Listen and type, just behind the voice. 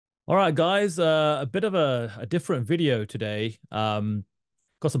All right, guys, a bit of a different video today. Got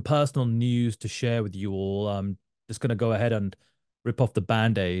some personal news to share with you all. I'm just going to go ahead and rip off the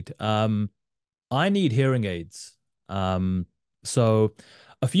band-aid. I need hearing aids. Um, so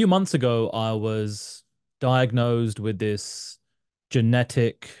a few months ago, I was diagnosed with this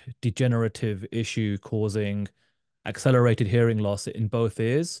genetic degenerative issue causing accelerated hearing loss in both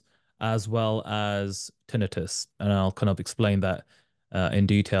ears, as well as tinnitus. And I'll kind of explain that in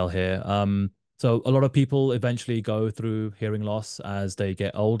detail here. So a lot of people eventually go through hearing loss as they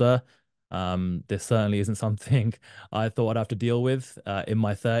get older. This certainly isn't something I thought I'd have to deal with in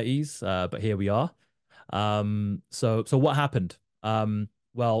my 30s, but here we are. So what happened?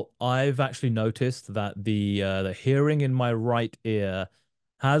 Well, I've actually noticed that the hearing in my right ear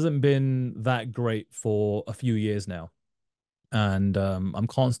hasn't been that great for a few years now. And I'm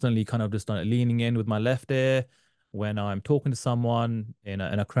constantly kind of just leaning in with my left ear when I'm talking to someone in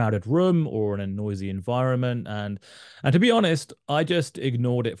a crowded room or in a noisy environment. And to be honest, I just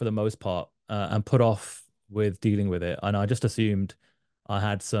ignored it for the most part and put off with dealing with it. And I just assumed I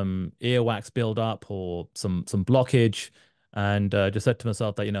had some earwax buildup or some blockage, and just said to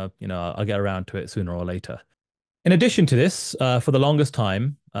myself that I'll get around to it sooner or later. In addition to this, for the longest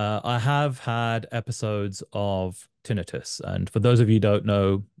time, I have had episodes of tinnitus. And for those of you who don't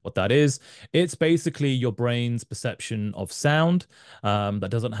know what that is, it's basically your brain's perception of sound that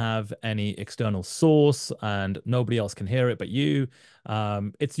doesn't have any external source and nobody else can hear it but you.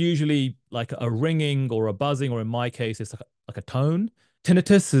 It's usually like a ringing or a buzzing, or in my case, it's like a tone.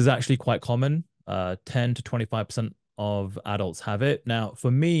 Tinnitus is actually quite common. 10 to 25% of adults have it. Now,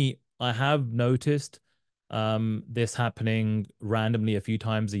 for me, I have noticed this happening randomly a few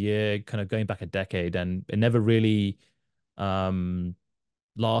times a year, kind of going back a decade, and it never really um,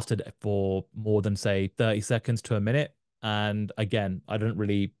 lasted for more than say 30 seconds to a minute. And again, I didn't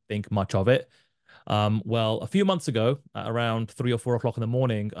really think much of it. Well, a few months ago, at around 3 or 4 o'clock in the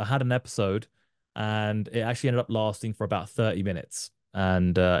morning, I had an episode, and it actually ended up lasting for about 30 minutes,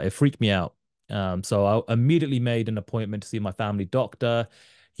 and it freaked me out. So I immediately made an appointment to see my family doctor.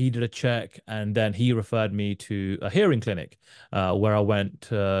 He did a check, and then he referred me to a hearing clinic, where I went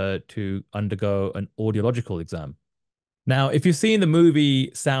to undergo an audiological exam. Now, if you've seen the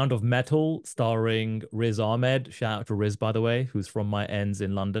movie Sound of Metal starring Riz Ahmed, shout out to Riz, by the way, who's from my ends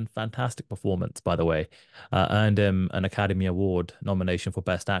in London. Fantastic performance, by the way. Earned him an Academy Award nomination for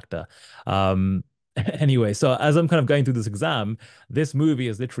Best Actor. Um, anyway, so as I'm kind of going through this exam, this movie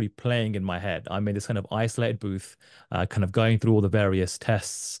is literally playing in my head. I'm in this kind of isolated booth, kind of going through all the various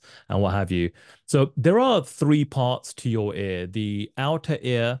tests and what have you. So there are three parts to your ear: the outer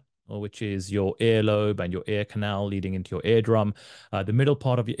ear, which is your earlobe and your ear canal leading into your eardrum. The middle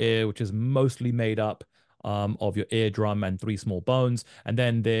part of your ear, which is mostly made up of your eardrum and three small bones. And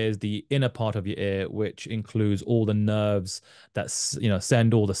then there's the inner part of your ear, which includes all the nerves that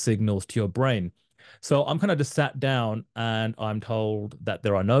send all the signals to your brain. So I'm kind of just sat down, and I'm told that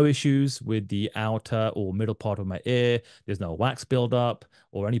there are no issues with the outer or middle part of my ear. There's no wax buildup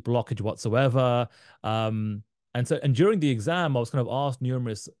or any blockage whatsoever. And during the exam, I was kind of asked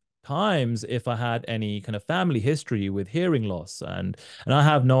numerous times if I had any kind of family history with hearing loss. And I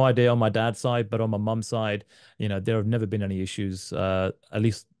have no idea on my dad's side, but on my mum's side, there have never been any issues, at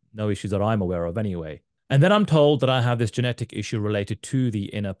least no issues that I'm aware of anyway. And then I'm told that I have this genetic issue related to the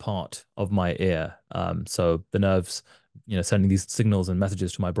inner part of my ear. So the nerves, sending these signals and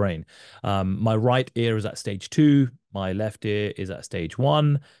messages to my brain. My right ear is at stage two. My left ear is at stage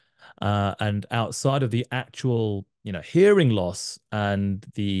one. And outside of the actual, hearing loss and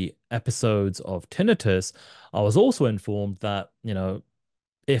the episodes of tinnitus, I was also informed that,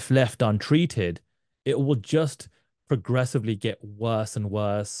 if left untreated, it will just progressively get worse and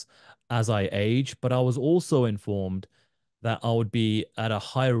worse as I age. But I was also informed that I would be at a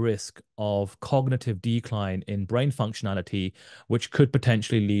high risk of cognitive decline in brain functionality, which could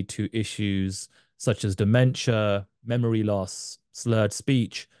potentially lead to issues such as dementia, memory loss, slurred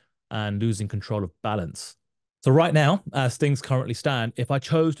speech, and losing control of balance. So right now, as things currently stand, if I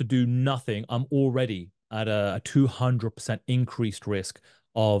chose to do nothing, I'm already at a 200% increased risk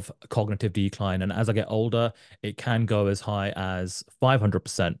of cognitive decline. And as I get older, it can go as high as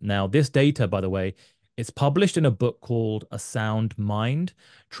 500%. Now, this data, by the way, it's published in a book called A Sound Mind,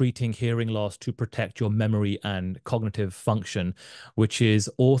 Treating Hearing Loss to Protect Your Memory and Cognitive Function, which is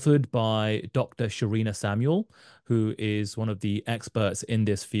authored by Dr. Sherina Samuel, who is one of the experts in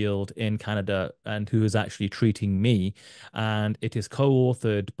this field in Canada and who is actually treating me. And it is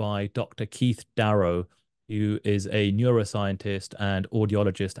co-authored by Dr. Keith Darrow, who is a neuroscientist and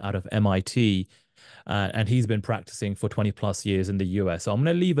audiologist out of MIT. and he's been practicing for 20 plus years in the US. So I'm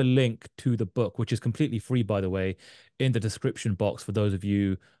going to leave a link to the book, which is completely free, by the way, in the description box for those of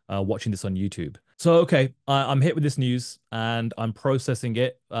you watching this on YouTube. So, okay, I'm hit with this news and I'm processing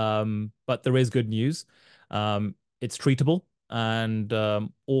it. But there is good news. It's treatable, and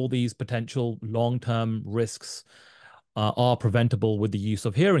all these potential long-term risks are preventable with the use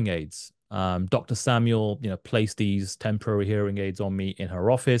of hearing aids. Dr. Samuel, placed these temporary hearing aids on me in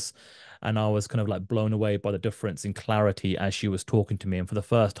her office, and I was kind of like blown away by the difference in clarity as she was talking to me. And for the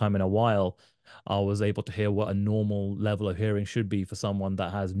first time in a while, I was able to hear what a normal level of hearing should be for someone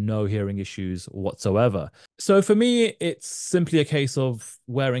that has no hearing issues whatsoever. So for me, it's simply a case of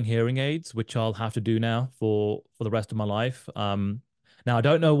wearing hearing aids, which I'll have to do now for the rest of my life. Now, I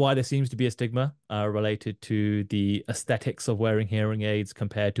don't know why there seems to be a stigma related to the aesthetics of wearing hearing aids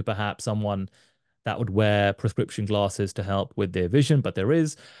compared to perhaps someone that would wear prescription glasses to help with their vision, but there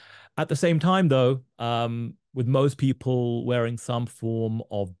is. At the same time, though, with most people wearing some form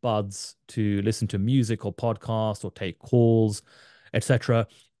of buds to listen to music or podcasts or take calls, etc.,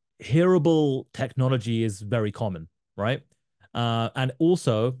 hearable technology is very common, right? And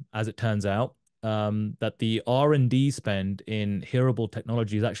also, as it turns out, that the R&D spend in hearable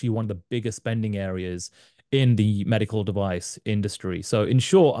technology is actually one of the biggest spending areas in the medical device industry. So in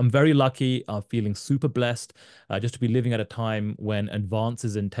short, I'm very lucky. I'm feeling super blessed just to be living at a time when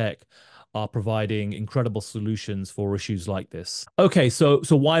advances in tech are providing incredible solutions for issues like this. Okay, so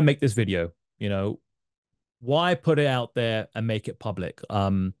why make this video? You know, why put it out there and make it public?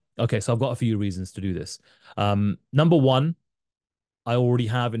 Okay, so I've got a few reasons to do this. Number one, I already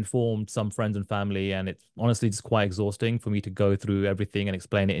have informed some friends and family, and it's honestly just quite exhausting for me to go through everything and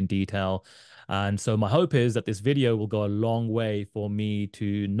explain it in detail. And so my hope is that this video will go a long way for me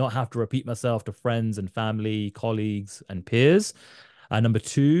to not have to repeat myself to friends and family, colleagues, and peers. And number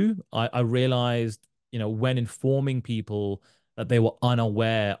two, I realized, when informing people that they were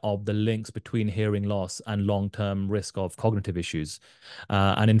unaware of the links between hearing loss and long-term risk of cognitive issues.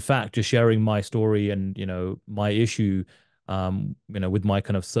 And in fact, just sharing my story and, my issue with my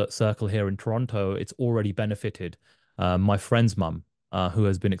kind of circle here in Toronto, it's already benefited my friend's mum, who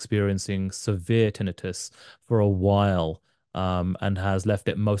has been experiencing severe tinnitus for a while, and has left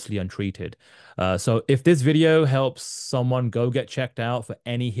it mostly untreated. So if this video helps someone go get checked out for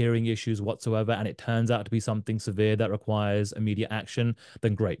any hearing issues whatsoever, and it turns out to be something severe that requires immediate action,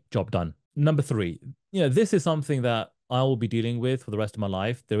 then great, job done. Number three, this is something that I will be dealing with for the rest of my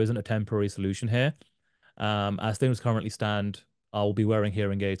life. There isn't a temporary solution here. As things currently stand, I will be wearing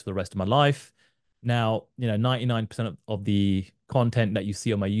hearing aids for the rest of my life. Now, 99% of the content that you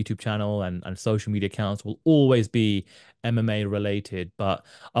see on my YouTube channel and social media accounts will always be MMA related, but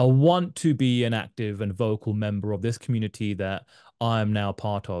I want to be an active and vocal member of this community that I'm now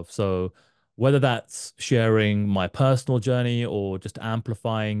part of. So whether that's sharing my personal journey or just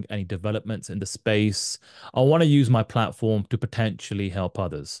amplifying any developments in the space, I want to use my platform to potentially help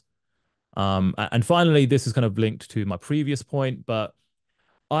others. And finally, this is kind of linked to my previous point, but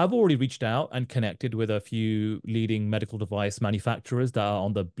I've already reached out and connected with a few leading medical device manufacturers that are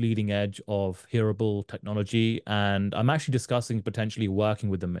on the bleeding edge of hearable technology, and I'm actually discussing potentially working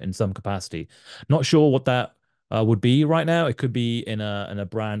with them in some capacity. Not sure what that would be right now. It could be in a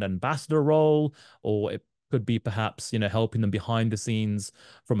brand ambassador role, or it could be perhaps, helping them behind the scenes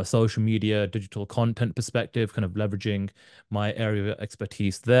from a social media, digital content perspective, kind of leveraging my area of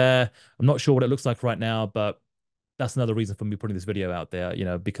expertise there. I'm not sure what it looks like right now, but that's another reason for me putting this video out there,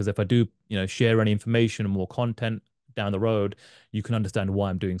 because if I do, share any information and more content down the road, you can understand why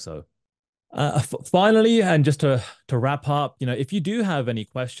I'm doing so. Finally, and just to wrap up, if you do have any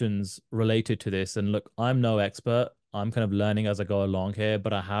questions related to this, and look, I'm no expert. I'm kind of learning as I go along here,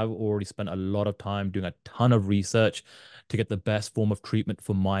 but I have already spent a lot of time doing a ton of research to get the best form of treatment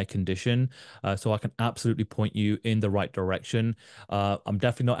for my condition. So I can absolutely point you in the right direction. I'm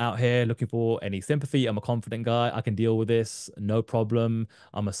definitely not out here looking for any sympathy. I'm a confident guy. I can deal with this, no problem.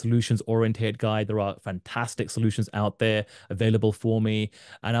 I'm a solutions oriented guy. There are fantastic solutions out there available for me.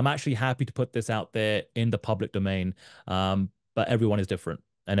 And I'm actually happy to put this out there in the public domain. But everyone is different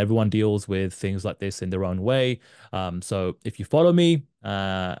and everyone deals with things like this in their own way. So if you follow me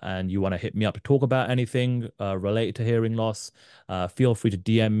and you want to hit me up to talk about anything related to hearing loss, feel free to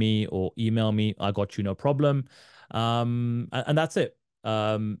DM me or email me. I got you, no problem. And that's it.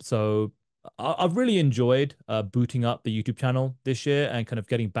 So I've really enjoyed booting up the YouTube channel this year and kind of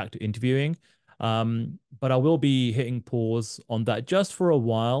getting back to interviewing. But I will be hitting pause on that just for a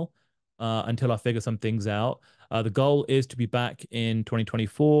while until I figure some things out. The goal is to be back in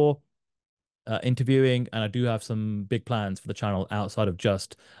 2024 interviewing, and I do have some big plans for the channel outside of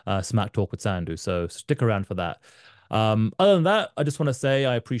just Smack Talk with Sandhu. So stick around for that. Other than that, I just want to say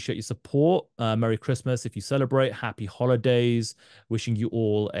I appreciate your support. Merry Christmas if you celebrate. Happy holidays. Wishing you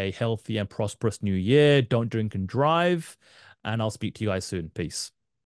all a healthy and prosperous new year. Don't drink and drive. And I'll speak to you guys soon. Peace.